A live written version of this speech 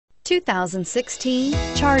2016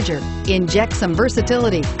 Charger. Inject some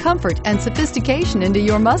versatility, comfort, and sophistication into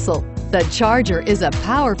your muscle. The Charger is a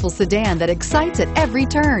powerful sedan that excites at every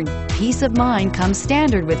turn. Peace of mind comes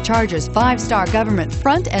standard with Charger's 5-star government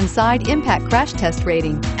front and side impact crash test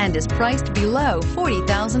rating and is priced below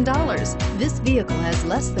 $40,000. This vehicle has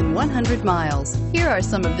less than 100 miles. Here are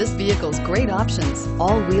some of this vehicle's great options: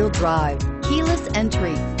 all-wheel drive, keyless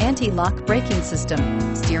entry, anti-lock braking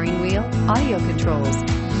system, steering wheel audio controls,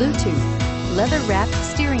 Bluetooth, leather-wrapped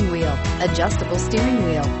steering wheel, adjustable steering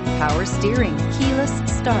wheel, power steering, keyless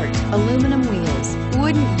start, aluminum wheels.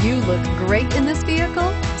 Wouldn't you look great in this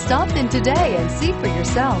vehicle? Stop in today and see for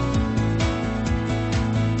yourself.